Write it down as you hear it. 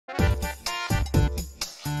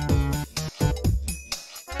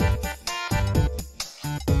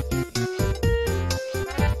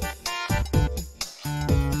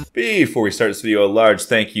Before we start this video, a large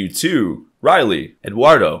thank you to Riley,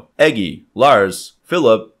 Eduardo, Eggy, Lars,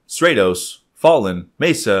 Philip, Stratos, Fallen,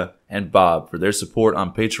 Mesa, and Bob for their support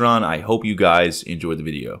on Patreon. I hope you guys enjoyed the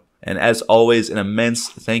video. And as always, an immense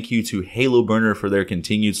thank you to Halo Burner for their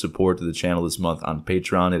continued support to the channel this month on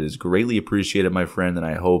Patreon. It is greatly appreciated, my friend, and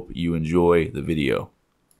I hope you enjoy the video.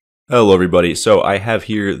 Hello everybody, so I have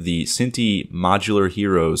here the Cinti Modular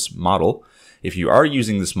Heroes model. If you are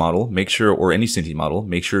using this model, make sure, or any Cinti model,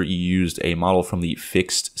 make sure you used a model from the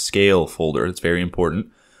fixed scale folder. It's very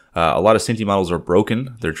important. A lot of Cinti models are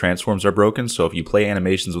broken, their transforms are broken, so if you play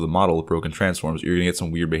animations with a model with broken transforms, you're going to get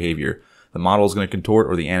some weird behavior. The model is going to contort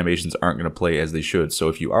or the animations aren't going to play as they should. So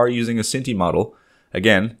if you are using a Cinti model,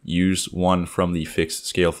 again, use one from the fixed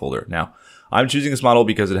scale folder. Now, I'm choosing this model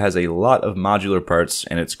because it has a lot of modular parts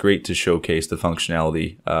and it's great to showcase the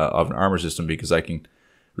functionality of an armor system because I can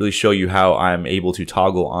really show you how I'm able to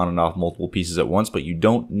toggle on and off multiple pieces at once, but you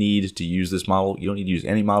don't need to use this model. You don't need to use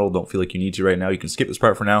any model. Don't feel like you need to right now. You can skip this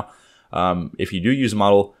part for now. If you do use a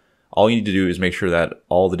model, all you need to do is make sure that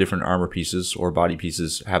all the different armor pieces or body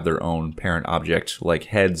pieces have their own parent object, like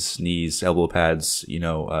heads, knees, elbow pads,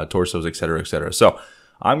 torsos, etc., etc. So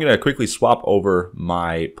I'm going to quickly swap over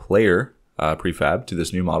my player prefab to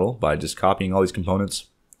this new model by just copying all these components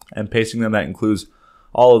and pasting them. That includes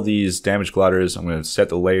all of these damage gliders. I'm going to set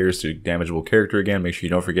the layers to damageable character again. Make sure you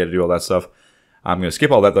don't forget to do all that stuff. I'm going to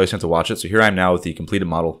skip all that though. I just have to watch it. So here I am now with the completed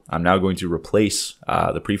model. I'm now going to replace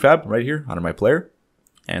the prefab right here under my player.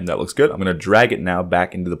 And that looks good. I'm going to drag it now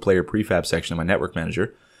back into the player prefab section of my network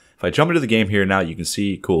manager. If I jump into the game here now, you can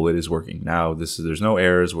see, cool, it is working. Now there's no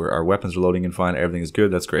errors where our weapons are loading in fine. Everything is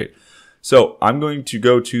good. That's great. So I'm going to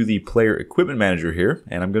go to the player equipment manager here,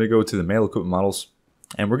 and I'm going to go to the male equipment models.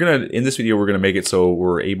 And we're going to, in this video, we're going to make it so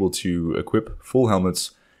we're able to equip full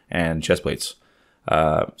helmets and chest plates.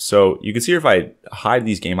 So you can see here if I hide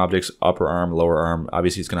these game objects, upper arm, lower arm,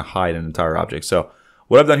 obviously it's going to hide an entire object. So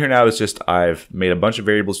what I've done here now is just I've made a bunch of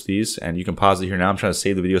variables for these, and you can pause it here now. I'm trying to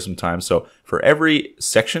save the video sometime. So for every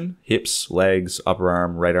section, hips, legs, upper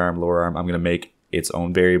arm, right arm, lower arm, I'm going to make its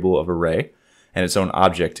own variable of array and its own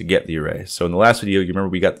object to get the array. So in the last video, you remember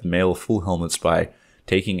we got the male full helmets by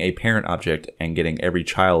taking a parent object and getting every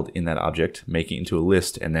child in that object, making it into a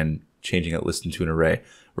list, and then changing that list into an array.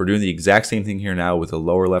 We're doing the exact same thing here now with the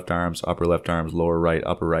lower left arms, upper left arms, lower right,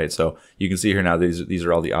 upper right. So you can see here now these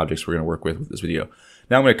are all the objects we're going to work with this video.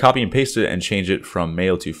 Now I'm going to copy and paste it and change it from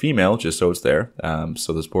male to female just so it's there.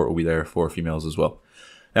 So the support will be there for females as well.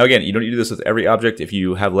 Now again, you don't need to do this with every object. If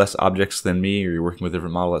you have less objects than me or you're working with a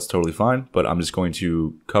different model, that's totally fine. But I'm just going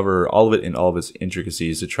to cover all of it in all of its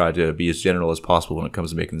intricacies to try to be as general as possible when it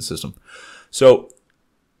comes to making the system. So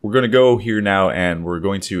we're going to go here now and we're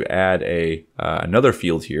going to add another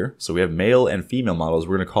field here. So we have male and female models.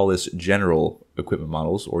 We're going to call this general equipment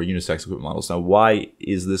models or unisex equipment models. Now why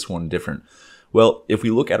is this one different? Well, if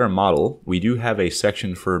we look at our model, we do have a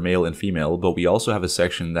section for male and female, but we also have a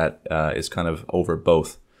section that is kind of over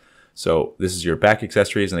both. So this is your back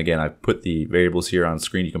accessories, and again, I put the variables here on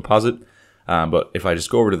screen. You can pause it, but if I just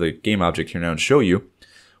go over to the game object here now and show you,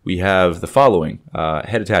 we have the following: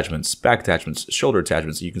 head attachments, back attachments, shoulder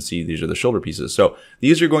attachments. You can see these are the shoulder pieces. So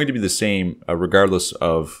these are going to be the same regardless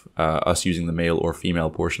of us using the male or female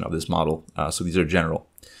portion of this model. So these are general.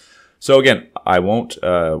 So again, I won't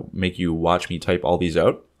make you watch me type all these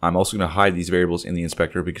out. I'm also going to hide these variables in the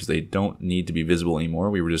inspector because they don't need to be visible anymore.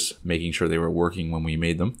 We were just making sure they were working when we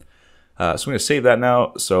made them. So I'm going to save that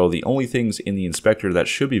now. So the only things in the inspector that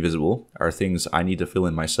should be visible are things I need to fill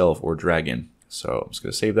in myself or drag in. So I'm just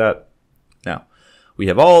going to save that. Now, we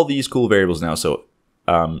have all these cool variables now. So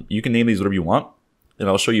you can name these whatever you want, and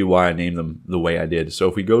I'll show you why I named them the way I did. So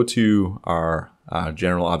if we go to our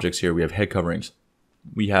general objects here, we have head coverings.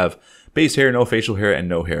 We have base hair, no facial hair, and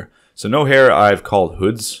no hair. So no hair I've called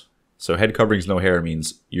hoods. So head coverings, no hair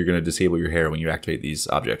means you're going to disable your hair when you activate these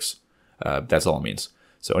objects. That's all it means.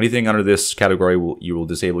 So anything under this category, you will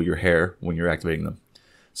disable your hair when you're activating them.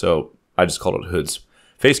 So I just called it hoods.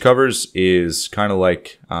 Face covers is kind of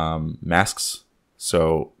like masks.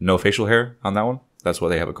 So no facial hair on that one. That's what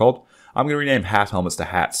they have it called. I'm going to rename half helmets to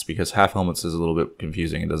hats because half helmets is a little bit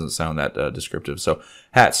confusing. It doesn't sound that descriptive. So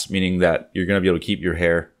hats, meaning that you're going to be able to keep your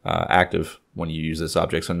hair active when you use this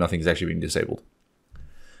object, so nothing's actually being disabled.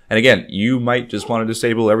 And again, you might just want to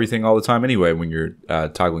disable everything all the time anyway when you're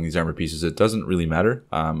toggling these armor pieces. It doesn't really matter.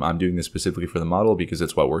 I'm doing this specifically for the model because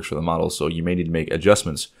it's what works for the model. So you may need to make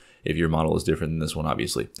adjustments if your model is different than this one,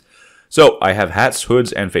 obviously. So I have hats,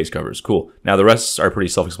 hoods, and face covers. Cool. Now the rest are pretty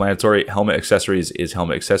self-explanatory. Helmet accessories is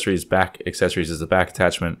helmet accessories. Back accessories is the back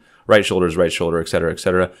attachment. Right shoulder is right shoulder, etc.,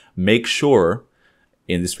 etc. Make sure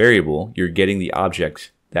in this variable you're getting the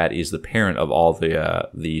object that is the parent of all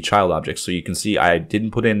the child objects. So you can see I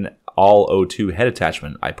didn't put in all O2 head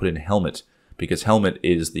attachment. I put in helmet because helmet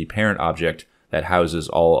is the parent object that houses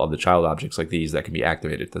all of the child objects like these that can be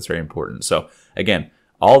activated. That's very important. So again,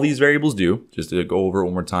 all these variables do, just to go over it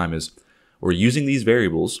one more time, is we're using these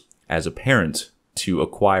variables as a parent to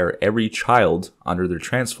acquire every child under their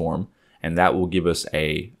transform, and that will give us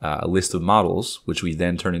a list of models, which we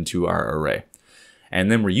then turn into our array. And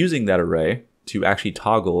then we're using that array to actually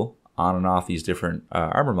toggle on and off these different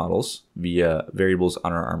armor models via variables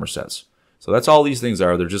on our armor sets. So that's all these things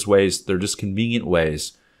are. They're just ways, they're just convenient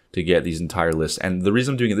ways to get these entire lists. And the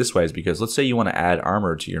reason I'm doing it this way is because let's say you want to add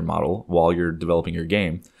armor to your model while you're developing your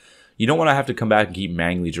game. You don't want to have to come back and keep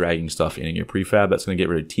manually dragging stuff in your prefab. That's going to get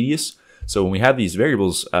really tedious. So when we have these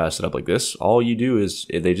variables set up like this, all you do is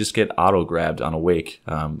they just get auto grabbed on awake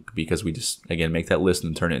because we just, again, make that list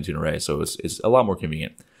and turn it into an array. So it's a lot more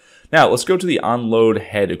convenient. Now let's go to the onload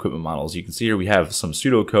head equipment models. You can see here we have some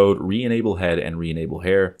pseudocode, re-enable head and re-enable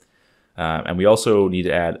hair. And we also need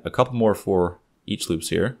to add a couple more for each loops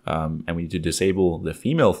here. And we need to disable the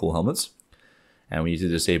female full helmets. And we need to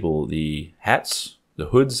disable the hats, the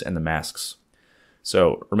hoods, and the masks.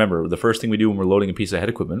 So remember, the first thing we do when we're loading a piece of head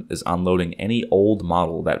equipment is unloading any old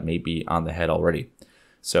model that may be on the head already.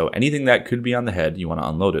 So anything that could be on the head, you want to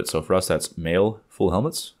unload it. So for us, that's male full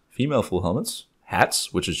helmets, female full helmets,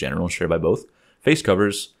 hats, which is general, shared by both, face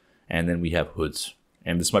covers, and then we have hoods.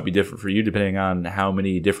 And this might be different for you depending on how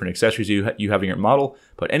many different accessories you have in your model,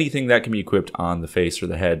 but anything that can be equipped on the face or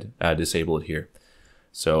the head, disable it here.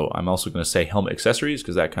 So I'm also going to say helmet accessories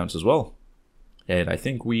because that counts as well. And I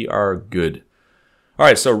think we are good. All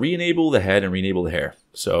right, so re-enable the head and re-enable the hair.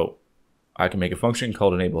 So I can make a function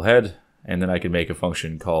called enable head, and then I can make a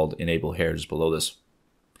function called enable hair just below this.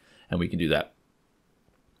 And we can do that.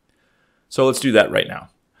 So let's do that right now.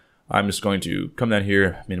 I'm just going to come down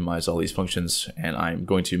here, minimize all these functions, and I'm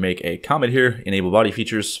going to make a comment here, enable body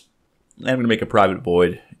features. And I'm going to make a private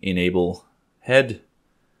void, enable head,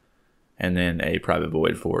 and then a private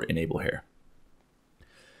void for enable hair.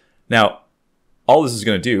 Now, all this is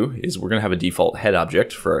going to do is we're going to have a default head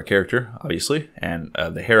object for our character, obviously, and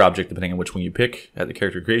the hair object, depending on which one you pick at the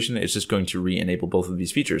character creation, is just going to re-enable both of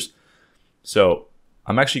these features. So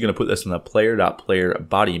I'm actually going to put this in the player.player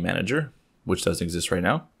body manager, which doesn't exist right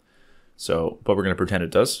now. So, but we're going to pretend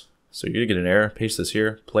it does. So you're going to get an error, paste this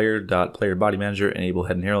here, player.player body manager, enable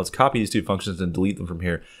head and hair. Let's copy these two functions and delete them from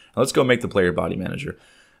here. Now let's go make the player body manager.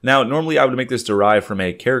 Now, normally I would make this derived from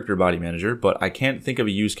a character body manager, but I can't think of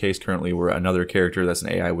a use case currently where another character that's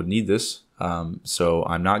an AI would need this. So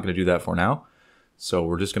I'm not going to do that for now. So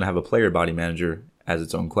we're just going to have a player body manager as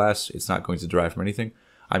its own class. It's not going to derive from anything.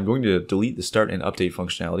 I'm going to delete the start and update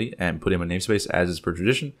functionality and put in a namespace as is per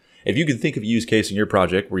tradition. If you can think of a use case in your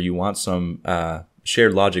project where you want some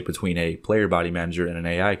shared logic between a player body manager and an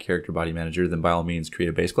AI character body manager, then by all means create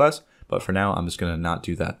a base class. But for now, I'm just going to not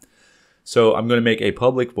do that. So I'm going to make a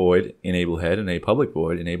public void enable head and a public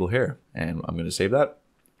void enable hair. And I'm going to save that.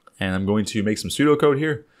 And I'm going to make some pseudocode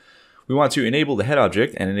here. We want to enable the head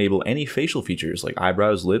object and enable any facial features like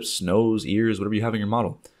eyebrows, lips, nose, ears, whatever you have in your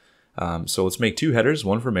model. So let's make two headers,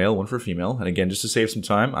 one for male, one for female. And again, just to save some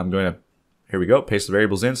time, I'm going to, here we go, paste the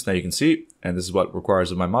variables in so now you can see. And this is what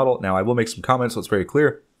requires of my model. Now I will make some comments so it's very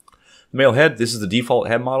clear. The male head, this is the default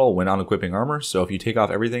head model when on equipping armor. So if you take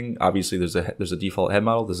off everything, obviously there's a default head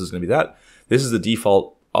model. This is going to be that. This is the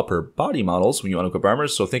default upper body models when you unequip armor.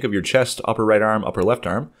 So think of your chest, upper right arm, upper left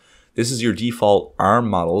arm. This is your default arm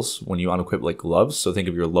models when you unequip like gloves. So think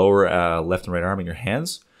of your lower left and right arm and your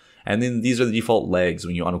hands. And then these are the default legs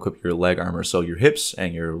when you unequip your leg armor. So your hips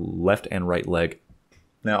and your left and right leg.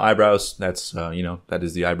 Now eyebrows, that's, that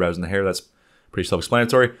is the eyebrows and the hair. That's pretty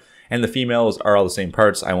self-explanatory. And the females are all the same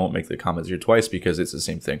parts. I won't make the comments here twice because it's the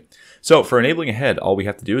same thing. So for enabling a head, all we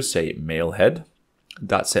have to do is say male head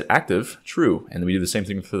dot set active true. And then we do the same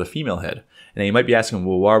thing for the female head. And you might be asking,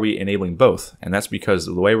 well, why are we enabling both? And that's because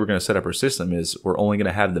the way we're going to set up our system is we're only going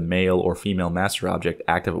to have the male or female master object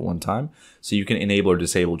active at one time. So you can enable or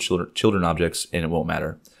disable children objects and it won't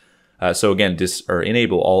matter. So again,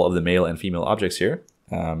 enable all of the male and female objects here.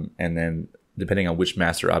 And then depending on which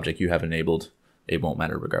master object you have enabled, it won't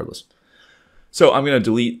matter regardless. So I'm going to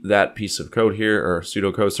delete that piece of code here, or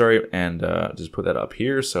pseudocode, sorry, and just put that up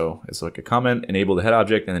here. So it's like a comment, enable the head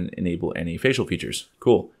object, and then enable any facial features.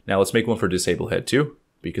 Cool. Now let's make one for disable head too,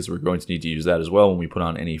 because we're going to need to use that as well when we put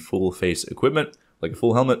on any full face equipment, like a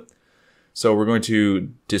full helmet. So we're going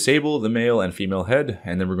to disable the male and female head,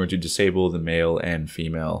 and then we're going to disable the male and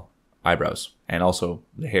female eyebrows. And also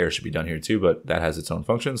the hair should be done here too, but that has its own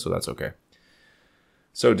function, so that's okay.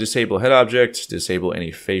 So disable head object, disable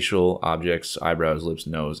any facial objects, eyebrows, lips,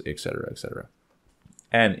 nose, etc., etc.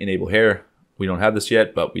 And enable hair. We don't have this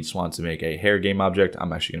yet, but we just want to make a hair game object.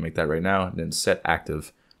 I'm actually going to make that right now, and then set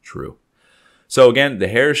active true. So again, the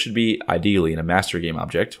hair should be ideally in a master game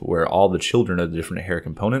object where all the children are the different hair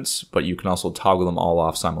components, but you can also toggle them all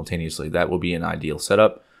off simultaneously. That will be an ideal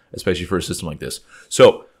setup, especially for a system like this.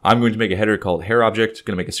 So I'm going to make a header called hair object,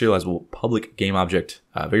 going to make a serializable public game object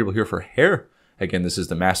variable here for hair. Again, this is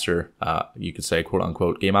the master, you could say, quote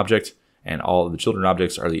unquote, game object, and all of the children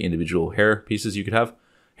objects are the individual hair pieces you could have.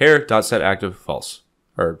 Hair.setActive false,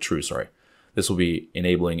 or true, sorry. This will be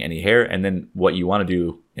enabling any hair, and then what you want to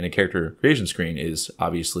do in a character creation screen is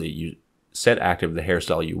obviously you set active the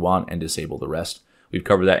hairstyle you want and disable the rest. We've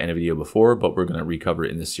covered that in a video before, but we're going to recover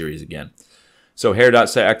it in this series again. So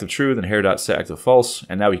hair.setActive true, then hair.setActive false,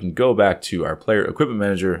 and now we can go back to our player equipment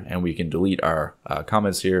manager and we can delete our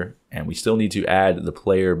comments here, and we still need to add the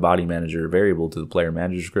player body manager variable to the player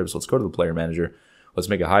manager script. So let's go to the player manager. Let's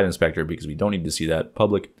make a hide inspector because we don't need to see that.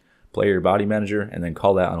 Public player body manager, and then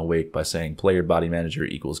call that on awake by saying player body manager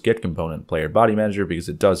equals get component player body manager because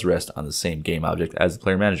it does rest on the same game object as the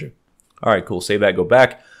player manager. All right, cool. Save that, go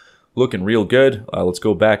back. Looking real good. Let's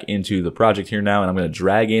go back into the project here now, and I'm going to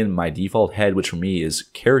drag in my default head, which for me is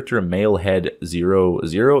character male head 0,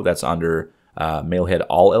 0. That's under male head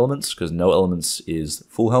all elements because no elements is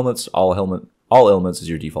full helmets. All elements is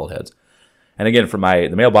your default heads. And again, for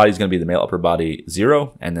the male body is going to be the male upper body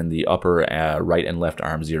 0, and then the upper right and left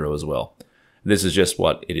arm 0 as well. This is just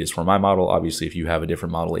what it is for my model. Obviously, if you have a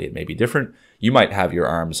different model, it may be different. You might have your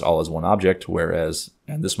arms all as one object, whereas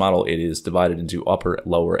in this model, it is divided into upper,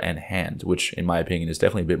 lower, and hand, which in my opinion is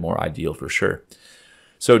definitely a bit more ideal for sure.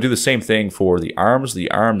 So do the same thing for the arms.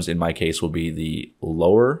 The arms, in my case, will be the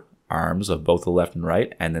lower arms of both the left and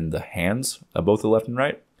right, and then the hands of both the left and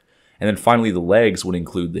right. And then finally, the legs would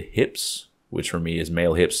include the hips, which for me is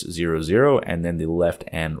male hips 0, 0, and then the left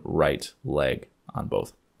and right leg on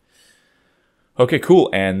both. Okay, cool.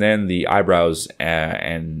 And then the eyebrows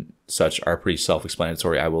and such are pretty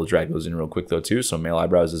self-explanatory. I will drag those in real quick though too. So male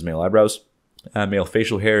eyebrows is male eyebrows. Male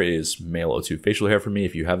facial hair is male O2 facial hair for me.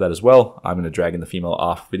 If you have that as well, I'm going to drag in the female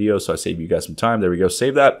off video so I save you guys some time. There we go.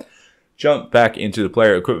 Save that. Jump back into the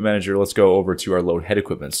player equipment manager. Let's go over to our load head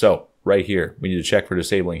equipment. So right here, we need to check for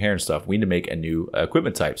disabling hair and stuff. We need to make a new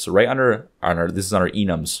equipment type. So right under this is on our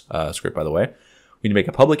enums script, by the way. We need to make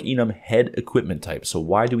a public enum head equipment type. So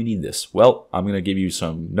why do we need this? Well, I'm going to give you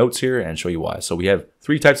some notes here and show you why. So we have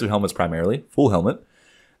 3 types of helmets primarily, full helmet.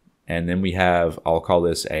 And then we have, I'll call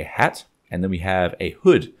this a hat. And then we have a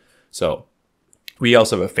hood. So we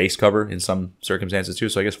also have a face cover in some circumstances too.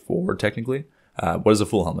 So I guess 4 technically. What is a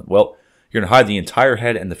full helmet? Well, you're going to hide the entire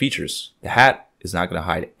head and the features. The hat is not going to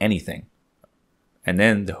hide anything. And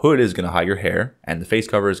then the hood is going to hide your hair, and the face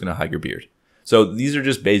cover is going to hide your beard. So these are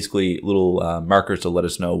just basically little markers to let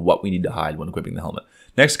us know what we need to hide when equipping the helmet.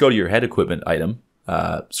 Next, go to your head equipment item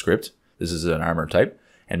script. This is an armor type,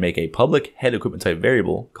 and make a public head equipment type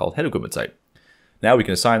variable called head equipment type. Now we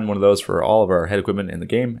can assign one of those for all of our head equipment in the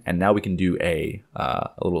game, and now we can do a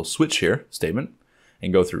little switch here statement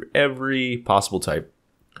and go through every possible type.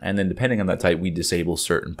 And then depending on that type, we disable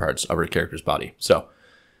certain parts of our character's body. So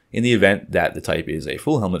in the event that the type is a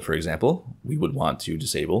full helmet, for example, we would want to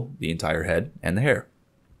disable the entire head and the hair.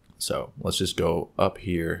 So let's just go up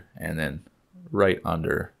here, and then right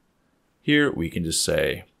under here, we can just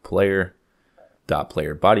say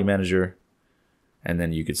player.player body manager. And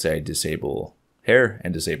then you could say disable hair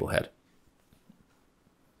and disable head.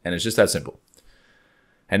 And it's just that simple.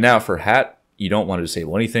 And now for hat, you don't want to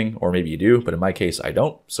disable anything, or maybe you do, but in my case, I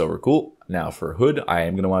don't, so we're cool. Now for hood, I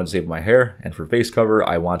am going to want to disable my hair, and for face cover,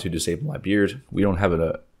 I want to disable my beard. We don't have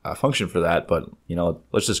a function for that, but you know,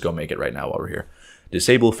 let's just go make it right now while we're here.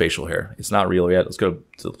 Disable facial hair. It's not real yet. Let's go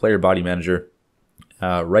to the player body manager.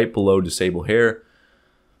 Right below disable hair,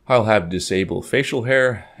 I'll have disable facial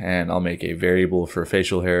hair, and I'll make a variable for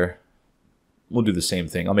facial hair. We'll do the same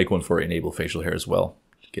thing. I'll make one for enable facial hair as well.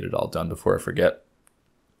 Get it all done before I forget.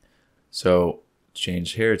 So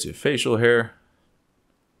change hair to facial hair.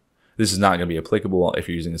 This is not going to be applicable if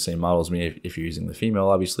you're using the same model as me, if you're using the female,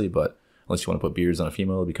 obviously, but unless you want to put beards on a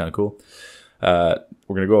female, it'd be kind of cool. We're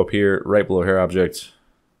going to go up here, right below hair object,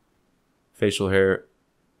 facial hair.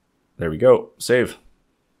 There we go. Save.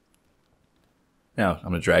 Now I'm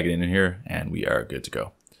going to drag it in here, and we are good to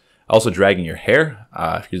go. Also dragging your hair.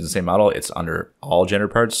 If you're using the same model, it's under all gender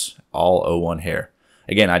parts, all O1 hair.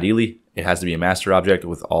 Again, ideally, it has to be a master object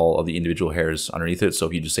with all of the individual hairs underneath it. So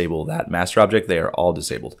if you disable that master object, they are all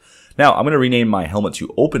disabled. Now, I'm going to rename my helmet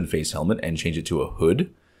to open face helmet and change it to a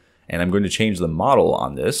hood. And I'm going to change the model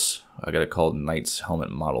on this. I got it called Knight's Helmet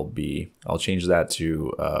Model B. I'll change that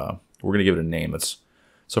to, we're going to give it a name.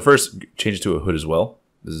 So first, change it to a hood as well.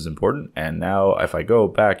 This is important. And now if I go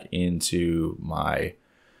back into my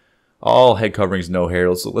all head coverings, no hair,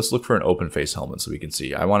 let's look for an open face helmet so we can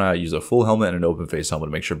see. I want to use a full helmet and an open face helmet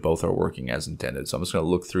to make sure both are working as intended. So I'm just going to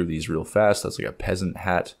look through these real fast. That's like a peasant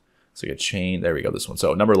hat. It's like a chain. There we go, this one.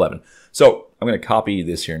 So number 11. So I'm going to copy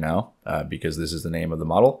this here now because this is the name of the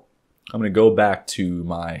model. I'm going to go back to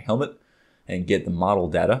my helmet and get the model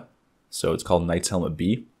data. So it's called Knight's Helmet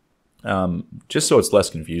B. Just so it's less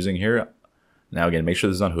confusing here. Now again, make sure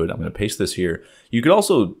this is on hood. I'm going to paste this here. You could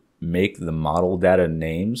also make the model data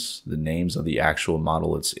names, the names of the actual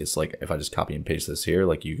model. It's like if I just copy and paste this here,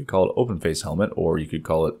 like you could call it open face helmet, or you could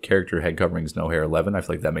call it character head coverings no hair 11. I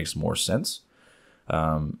feel like that makes more sense.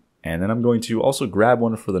 And then I'm going to also grab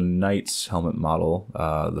one for the Knight's helmet model,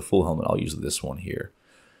 the full helmet. I'll use this one here.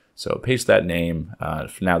 So paste that name.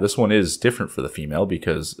 Now this one is different for the female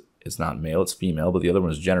because it's not male, it's female, but the other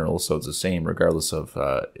one is general, so it's the same regardless of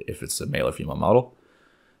if it's a male or female model.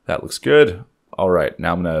 That looks good. All right,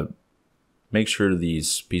 now I'm going to make sure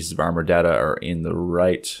these pieces of armor data are in the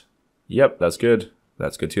right. Yep, that's good.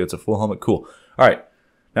 That's good too. It's a full helmet. Cool. All right,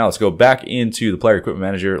 now let's go back into the player equipment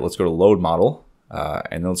manager. Let's go to load model,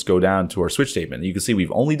 and then let's go down to our switch statement. You can see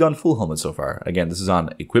we've only done full helmet so far. Again, this is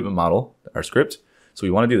on equipment model, our script. So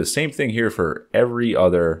we want to do the same thing here for every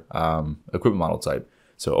other equipment model type.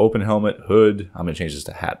 So open helmet, hood. I'm going to change this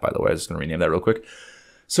to hat, by the way. I'm just going to rename that real quick.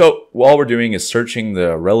 So all we're doing is searching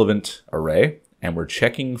the relevant array, and we're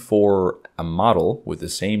checking for a model with the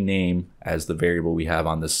same name as the variable we have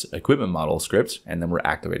on this equipment model script, and then we're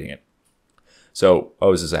activating it. So,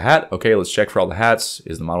 oh, is this a hat? Okay, let's check for all the hats.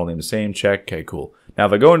 Is the model name the same? Check. Okay, cool. Now,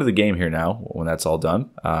 if I go into the game here now, when that's all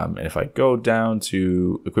done, and if I go down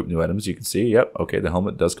to equip new items, you can see, yep, okay, the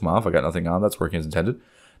helmet does come off. I got nothing on. That's working as intended.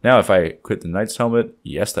 Now, if I quit the Knight's helmet,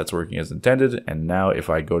 yes, that's working as intended. And now if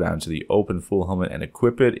I go down to the open full helmet and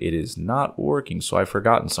equip it, it is not working. So I've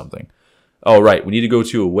forgotten something. Oh, right. We need to go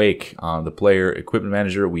to awake on the player equipment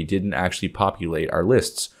manager. We didn't actually populate our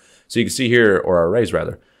lists. So you can see here, or our arrays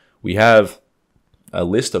rather, we have a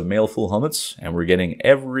list of male full helmets, and we're getting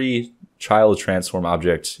every child transform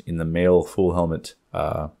object in the male full helmet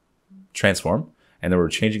transform. And then we're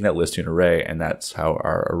changing that list to an array, and that's how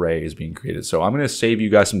our array is being created. So I'm going to save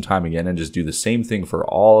you guys some time again and just do the same thing for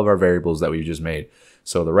all of our variables that we've just made.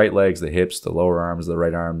 So the right legs, the hips, the lower arms, the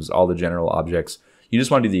right arms, all the general objects. You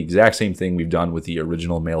just want to do the exact same thing we've done with the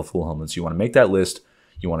original male full helmets. You want to make that list.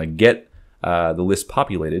 You want to get the list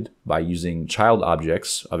populated by using child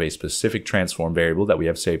objects of a specific transform variable that we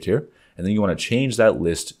have saved here. And then you want to change that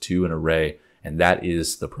list to an array. And that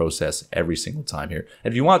is the process every single time here.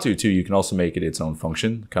 And if you want to, too, you can also make it its own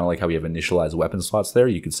function, kind of like how we have initialized weapon slots there.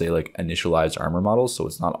 You could say like initialized armor models, so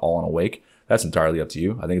it's not all on awake. That's entirely up to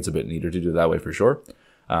you. I think it's a bit neater to do it that way for sure.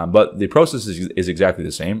 But the process is exactly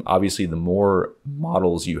the same. Obviously, the more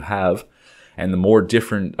models you have and the more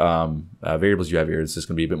different variables you have here, it's just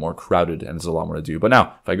going to be a bit more crowded and there's a lot more to do. But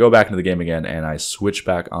now, if I go back into the game again and I switch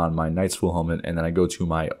back on my Knight's full helmet and then I go to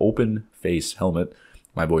my open face helmet,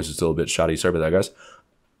 my voice is still a bit shoddy. Sorry about that, guys.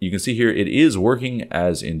 You can see here it is working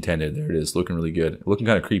as intended. There it is, looking really good. Looking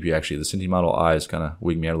kind of creepy, actually. The Cinti model eyes kind of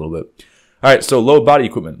wigging me out a little bit. All right, so load body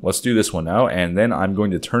equipment. Let's do this one now, and then I'm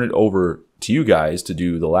going to turn it over to you guys to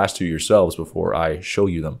do the last two yourselves before I show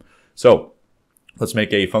you them. So let's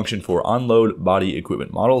make a function for unload body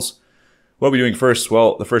equipment models. What are we doing first?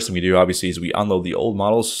 Well, the first thing we do, obviously, is we unload the old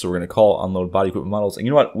models. So we're going to call unload body equipment models. And you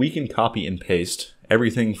know what? We can copy and paste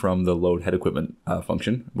everything from the load head equipment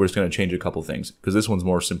function. We're just going to change a couple things because this one's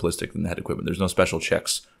more simplistic than the head equipment. There's no special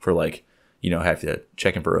checks for like, you know, have to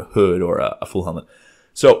check in for a hood or a full helmet.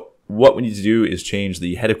 So what we need to do is change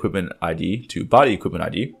the head equipment ID to body equipment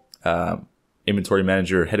ID. Inventory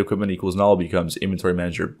manager head equipment equals null becomes inventory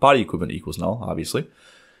manager body equipment equals null, obviously.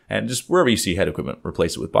 And just wherever you see head equipment,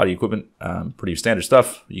 replace it with body equipment. Pretty standard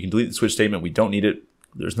stuff. You can delete the switch statement. We don't need it.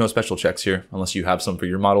 There's no special checks here unless you have some for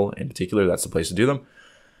your model in particular. That's the place to do them.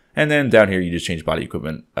 And then down here, you just change body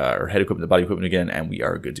equipment or head equipment to body equipment again, and we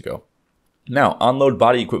are good to go. Now, unload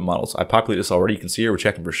body equipment models. I populated this already. You can see here we're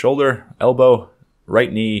checking for shoulder, elbow,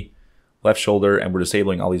 right knee, left shoulder, and we're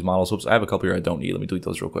disabling all these models. Oops, I have a couple here I don't need. Let me delete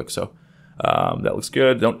those real quick. So that looks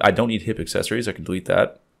good. I don't need hip accessories. I can delete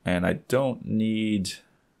that. And I don't need...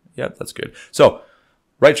 Yep, that's good. So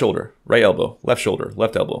right shoulder, right elbow, left shoulder,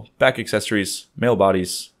 left elbow, back accessories, male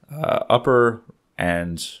bodies, upper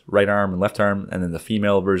and right arm and left arm, and then the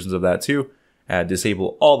female versions of that too.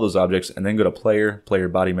 Disable all those objects and then go to player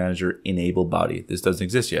body manager, enable body. This doesn't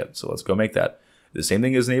exist yet, so let's go make that. The same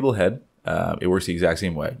thing as enable head. It works the exact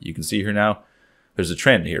same way. You can see here now, there's a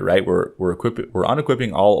trend here, right? We're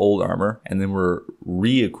unequipping all old armor, and then we're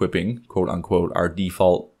re-equipping, quote unquote, our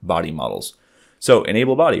default body models. So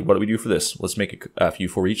enable body, what do we do for this? Let's make a few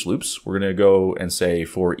for each loops. We're gonna go and say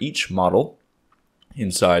for each model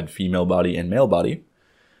inside female body and male body,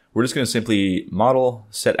 we're just gonna simply model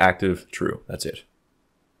set active true. That's it.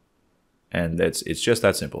 And it's just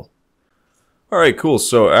that simple. All right, cool.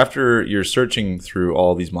 So after you're searching through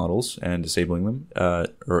all these models and disabling them,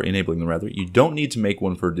 or enabling them rather, you don't need to make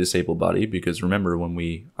one for disable body, because remember, when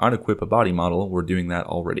we unequip a body model, we're doing that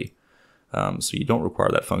already. So you don't require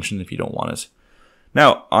that function if you don't want it.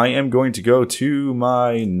 Now, I am going to go to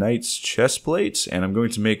my Knight's chest plate, and I'm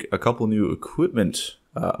going to make a couple new equipment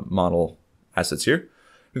model assets here.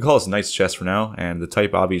 We call this Knight's chest for now, and the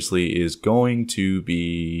type obviously is going to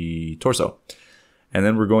be torso. And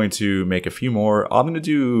then we're going to make a few more. I'm going to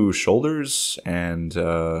do shoulders and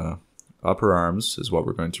upper arms is what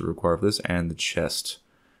we're going to require for this, and the chest.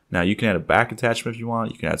 Now you can add a back attachment if you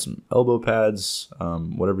want. You can add some elbow pads,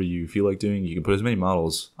 whatever you feel like doing. You can put as many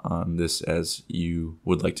models on this as you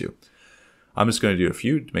would like to. I'm just going to do a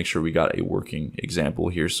few to make sure we got a working example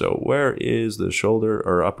here. So where is the shoulder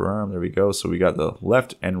or upper arm? There we go. So we got the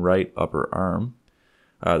left and right upper arm.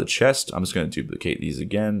 The chest, I'm just going to duplicate these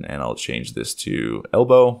again, and I'll change this to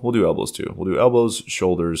elbow. We'll do elbows too. We'll do elbows,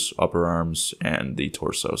 shoulders, upper arms, and the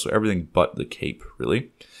torso. So everything but the cape,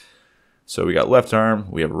 really. So we got left arm,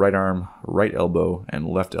 we have right arm, right elbow, and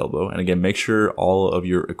left elbow. And again, make sure all of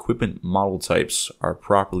your equipment model types are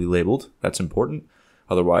properly labeled. That's important.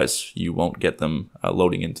 Otherwise, you won't get them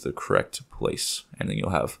loading into the correct place. And then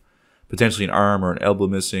you'll have potentially an arm or an elbow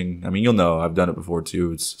missing. I mean, you'll know, I've done it before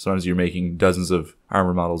too. It's sometimes you're making dozens of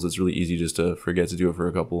armor models. It's really easy just to forget to do it for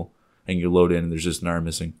a couple, and you load in and there's just an arm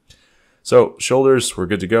missing. So shoulders, we're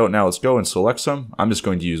good to go. Now let's go and select some. I'm just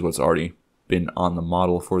going to use what's already been on the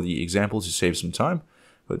model for the example to save some time,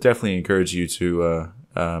 but definitely encourage you to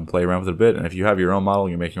play around with it a bit. And if you have your own model,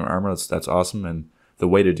 you're making your armor, that's awesome, and the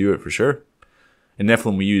way to do it for sure. And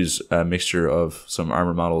definitely we use a mixture of some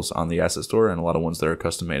armor models on the asset store and a lot of ones that are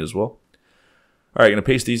custom made as well. All right, I'm going to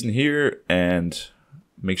paste these in here and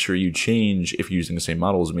make sure you change, if you're using the same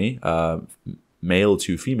model as me, male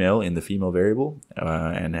to female in the female variable,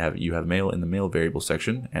 and you have male in the male variable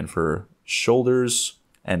section. And for shoulders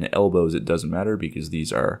and elbows, it doesn't matter because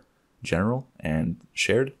these are general and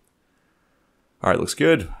shared. All right, looks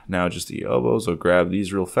good. Now just the elbows. I'll grab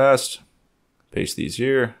these real fast, paste these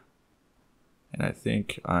here. And I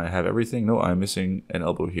think I have everything. No, I'm missing an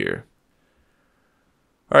elbow here.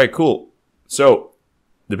 All right, cool. So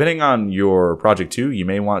depending on your project too, you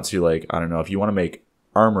may want to, like, I don't know, if you want to make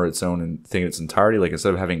armor its own and thing in its entirety, like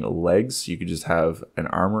instead of having legs, you could just have an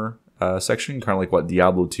armor section, kind of like what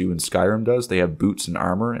Diablo 2 and Skyrim does. They have boots and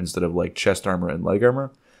armor instead of like chest armor and leg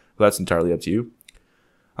armor. But that's entirely up to you.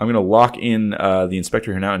 I'm going to lock in the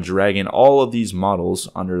inspector here now and drag in all of these models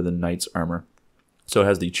under the knight's armor. So it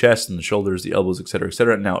has the chest and the shoulders, the elbows, etc.,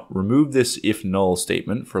 etc. Now, remove this if null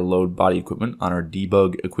statement for load body equipment on our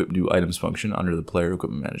debug equip new items function under the player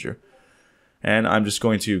equipment manager. And I'm just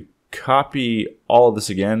going to copy all of this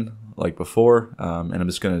again, like before, and I'm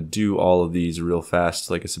just going to do all of these real fast,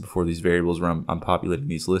 like I said before, these variables where I'm populating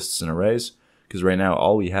these lists and arrays, because right now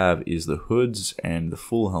all we have is the hoods and the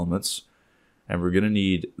full helmets, and we're going to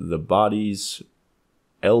need the bodies,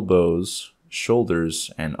 elbows,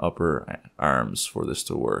 shoulders, and upper arms for this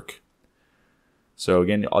to work. So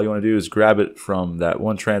again, all you want to do is grab it from that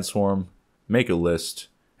one transform, make a list,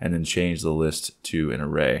 and then change the list to an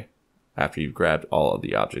array after you've grabbed all of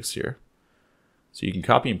the objects here. So you can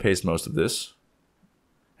copy and paste most of this.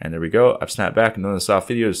 And there we go. I've snapped back and done this off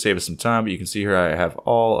video to save us some time, but you can see here I have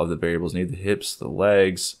all of the variables needed: the hips, the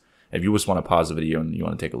legs. If you just want to pause the video and you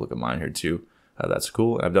want to take a look at mine here too, that's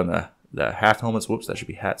cool. I've done the hat helmets. Whoops, that should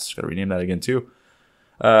be hats. Got to rename that again too.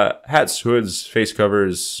 Hats, hoods, face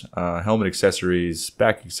covers, helmet accessories,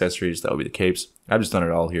 back accessories. That would be the capes. I've just done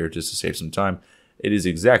it all here just to save some time. It is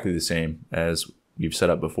exactly the same as we've set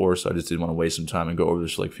up before, so I just didn't want to waste some time and go over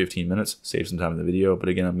this for like 15 minutes, save some time in the video. But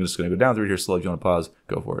again, I'm just going to go down through here slow. If you want to pause,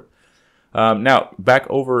 go for it. Now, back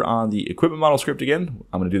over on the equipment model script again,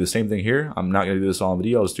 I'm going to do the same thing here. I'm not going to do this all in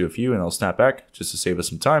video. I'll just do a few and I'll snap back just to save us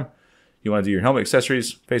some time. You want to do your helmet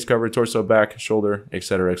accessories, face cover, torso, back, shoulder,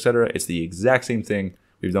 etc., etc. It's the exact same thing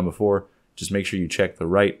we've done before. Just make sure you check the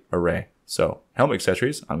right array. So helmet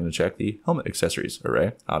accessories, I'm going to check the helmet accessories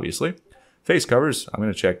array, obviously. Face covers, I'm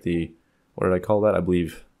going to check the, what did I call that? I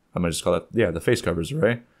believe I'm going to just call that, yeah, the face covers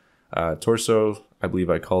array. Torso, I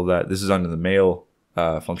believe I call that, this is under the male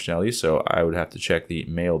functionality, so I would have to check the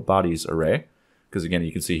male bodies array. because again,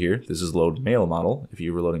 you can see here, this is load male model. If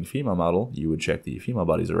you were loading female model, you would check the female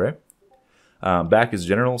bodies array. Back is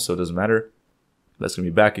general, so it doesn't matter. That's going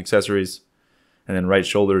to be back accessories. And then right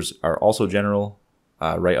shoulders are also general.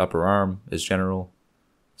 Right upper arm is general.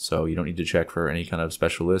 So you don't need to check for any kind of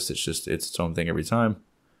special list. It's just its own thing every time.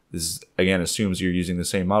 This, again, assumes you're using the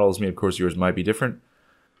same model as me. Of course, yours might be different.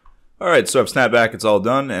 Alright, so I've snapped back. It's all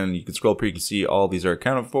done. And you can scroll up here. You can see all these are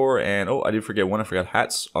accounted for. And, oh, I did forget one. I forgot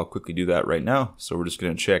hats. I'll quickly do that right now. So we're just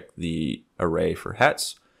going to check the array for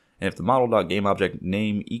hats. And if the model.gameObject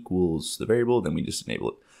name equals the variable, then we just enable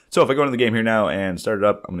it. So if I go into the game here now and start it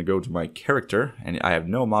up, I'm going to go to my character, and I have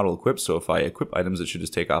no model equipped, so if I equip items, it should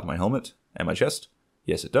just take off my helmet and my chest.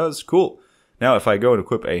 Yes, it does. Cool. Now if I go and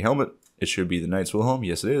equip a helmet, it should be the Knight's Wilhelm.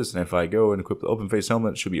 Yes, it is. And if I go and equip the open face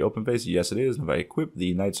helmet, it should be open face. Yes, it is. And if I equip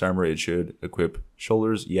the Knight's armor, it should equip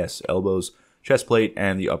shoulders. Yes, elbows, chest plate,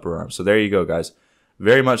 and the upper arm. So there you go, guys.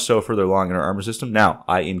 Very much so further along in our armor system. Now,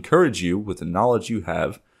 I encourage you, with the knowledge you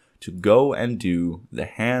have, to go and do the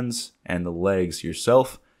hands and the legs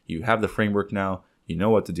yourself. You have the framework now. You know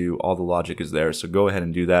what to do. All the logic is there. So go ahead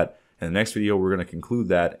and do that. In the next video, we're going to conclude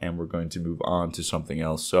that, and we're going to move on to something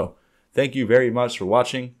else. So thank you very much for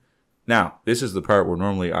watching. Now, this is the part where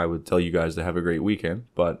normally I would tell you guys to have a great weekend,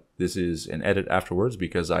 but this is an edit afterwards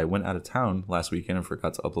because I went out of town last weekend and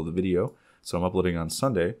forgot to upload the video. So I'm uploading on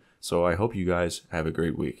Sunday. So I hope you guys have a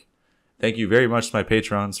great week. Thank you very much to my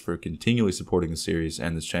patrons for continually supporting the series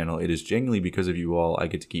and this channel. It is genuinely because of you all I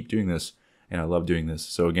get to keep doing this, and I love doing this.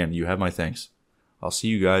 So again, you have my thanks. I'll see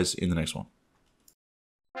you guys in the next one.